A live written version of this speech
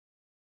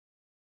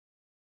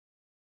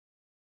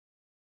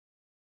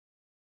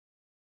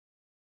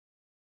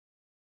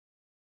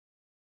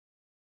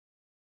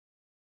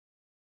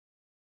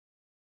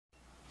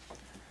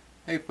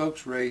Hey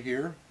folks, Ray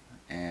here,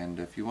 and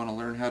if you want to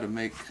learn how to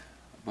make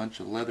a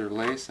bunch of leather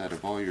lace out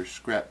of all your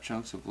scrap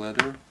chunks of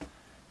leather,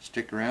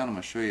 stick around. I'm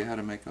going to show you how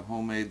to make a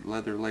homemade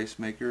leather lace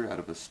maker out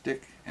of a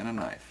stick and a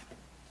knife.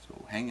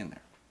 So hang in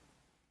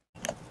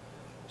there.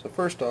 So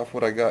first off,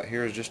 what I got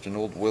here is just an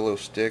old willow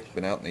stick,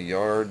 been out in the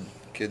yard,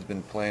 kids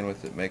been playing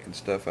with it, making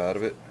stuff out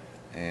of it,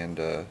 and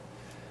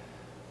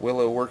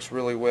willow works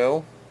really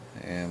well,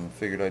 and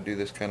figured I'd do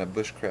this kind of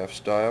bushcraft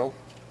style.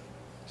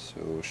 So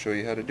I'll show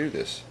you how to do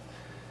this.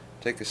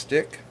 Take a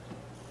stick,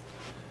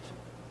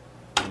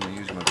 I'm going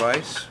to use my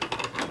vise.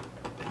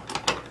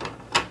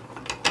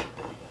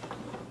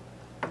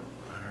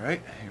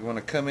 Alright, you want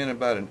to come in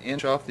about an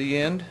inch off the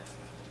end,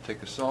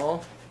 take a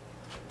saw.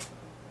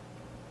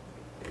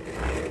 You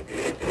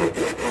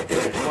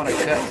just want to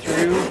cut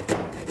through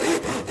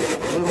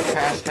a little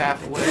past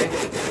halfway,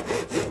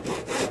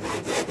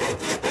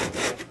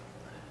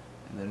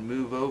 and then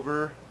move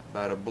over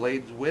about a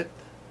blade's width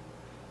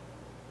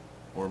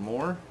or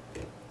more.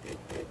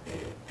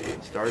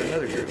 Start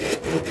another groove.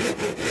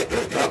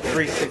 About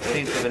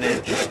 3/16 of an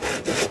inch.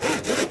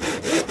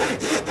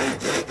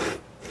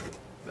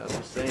 About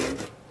the same.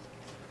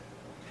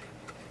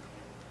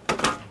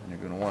 And you're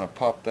going to want to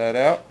pop that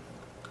out.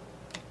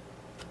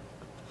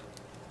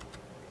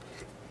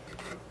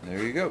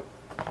 There you go.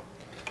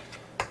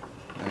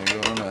 Now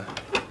you're going to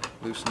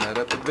loosen that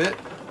up a bit.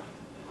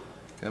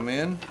 Come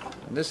in.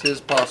 And this is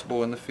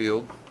possible in the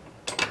field.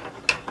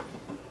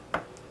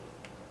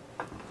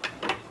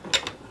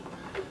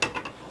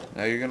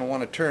 Now you're going to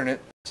want to turn it.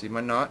 See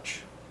my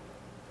notch?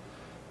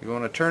 You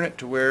want to turn it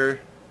to where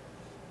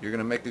you're going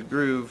to make a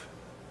groove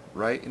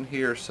right in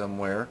here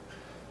somewhere,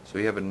 so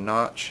you have a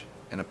notch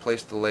and a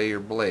place to lay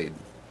your blade.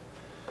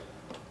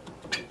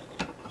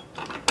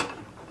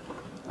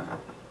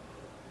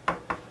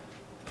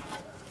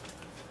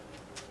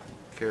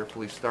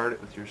 Carefully start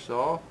it with your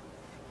saw.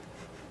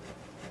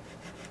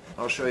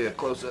 I'll show you a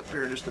close-up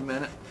here in just a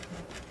minute.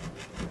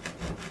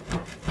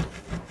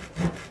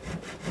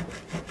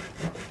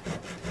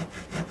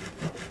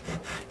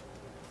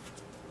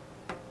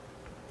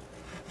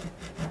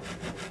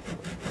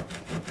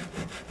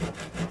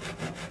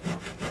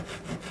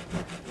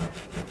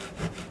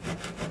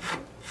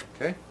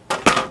 Okay.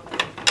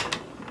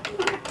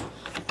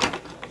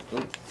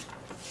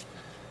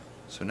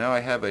 So now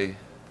I have a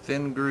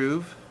thin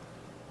groove,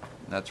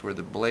 and that's where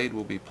the blade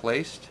will be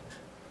placed,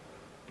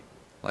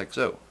 like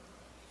so.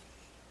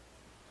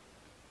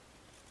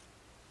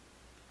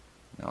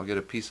 Now I'll get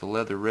a piece of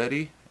leather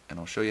ready, and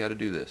I'll show you how to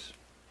do this.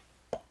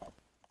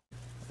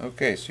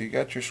 Okay, so you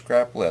got your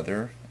scrap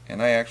leather,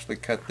 and I actually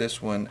cut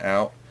this one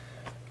out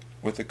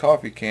with a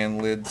coffee can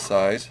lid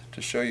size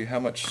to show you how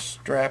much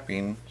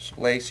strapping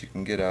lace you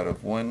can get out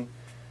of one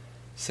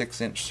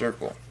 6-inch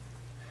circle.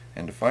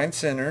 And to find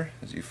center,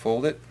 as you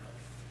fold it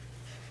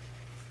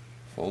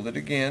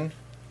again,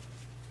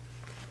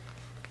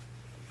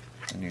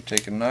 and you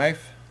take a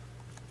knife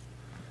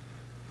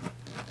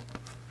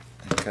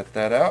and cut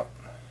that out.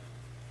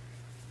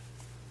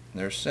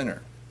 There's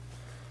center.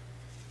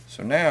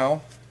 So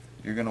now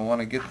you're going to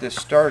want to get this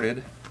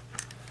started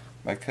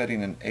by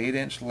cutting an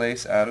 8-inch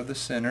lace out of the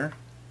center,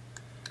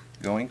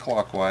 going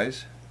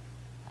clockwise.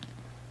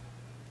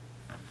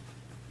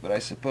 But I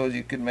suppose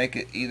you could make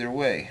it either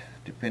way,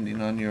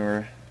 depending on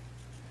your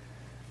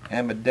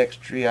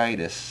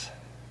ambidextritis.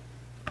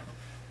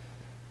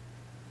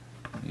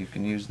 You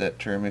can use that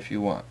term if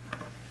you want.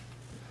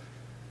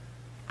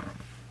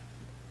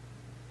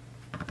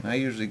 I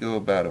usually go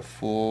about a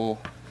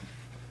full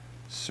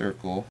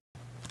circle.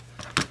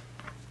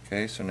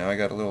 Okay, so now I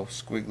got a little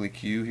squiggly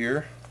Q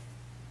here.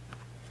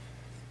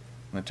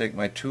 I'm going to take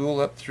my tool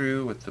up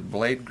through with the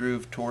blade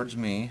groove towards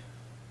me,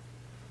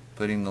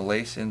 putting the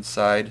lace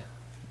inside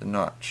the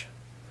notch.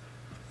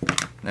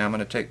 Now I'm going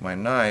to take my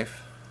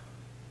knife,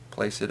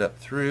 place it up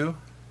through,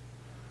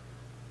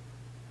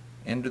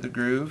 into the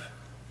groove.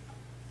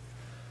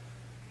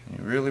 And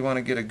you really want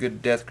to get a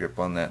good death grip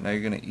on that. Now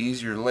you're going to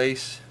ease your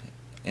lace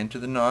into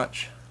the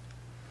notch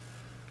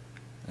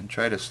and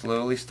try to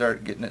slowly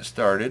start getting it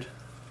started.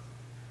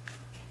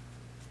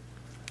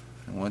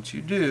 And once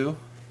you do,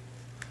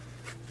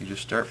 you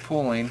just start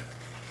pulling,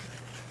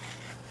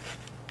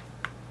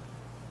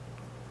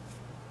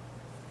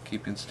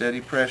 keeping steady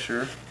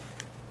pressure.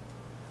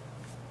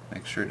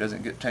 Make sure it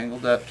doesn't get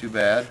tangled up too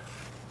bad.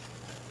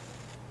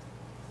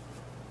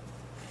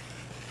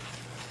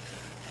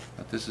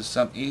 But this is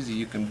something easy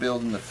you can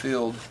build in the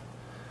field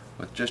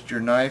with just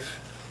your knife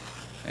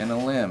and a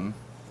limb,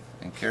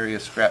 and carry a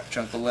scrap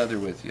chunk of leather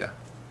with you.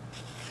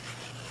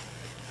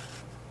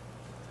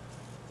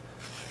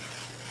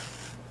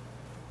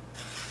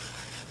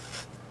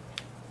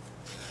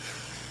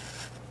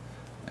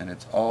 And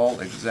it's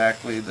all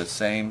exactly the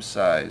same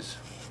size.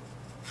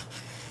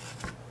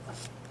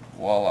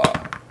 Voila.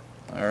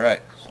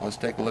 Alright, so let's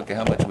take a look at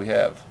how much we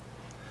have.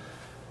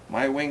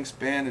 My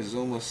wingspan is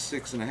almost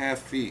 6.5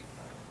 feet.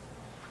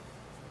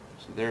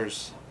 So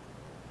there's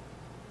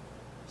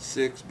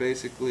 6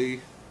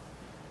 basically,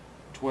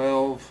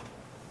 12,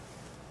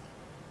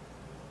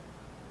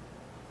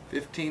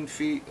 15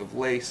 feet of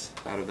lace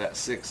out of that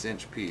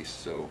 6-inch piece.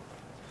 So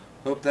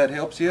hope that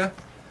helps you.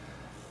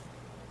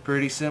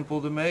 Pretty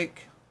simple to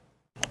make.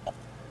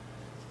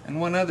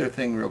 And one other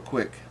thing real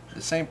quick,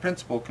 the same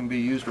principle can be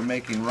used for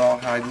making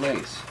rawhide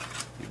lace.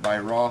 You buy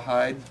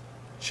rawhide,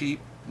 cheap,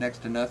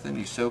 next to nothing,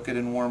 you soak it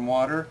in warm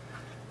water,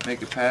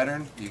 make a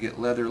pattern, you get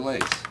leather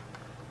lace.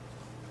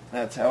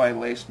 That's how I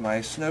laced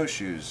my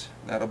snowshoes.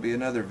 That'll be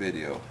another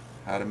video,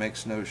 how to make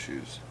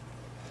snowshoes.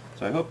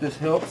 So I hope this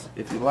helps.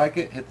 If you like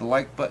it, hit the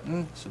like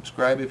button,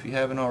 subscribe if you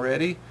haven't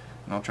already,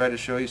 and I'll try to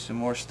show you some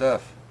more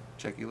stuff.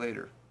 Check you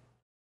later.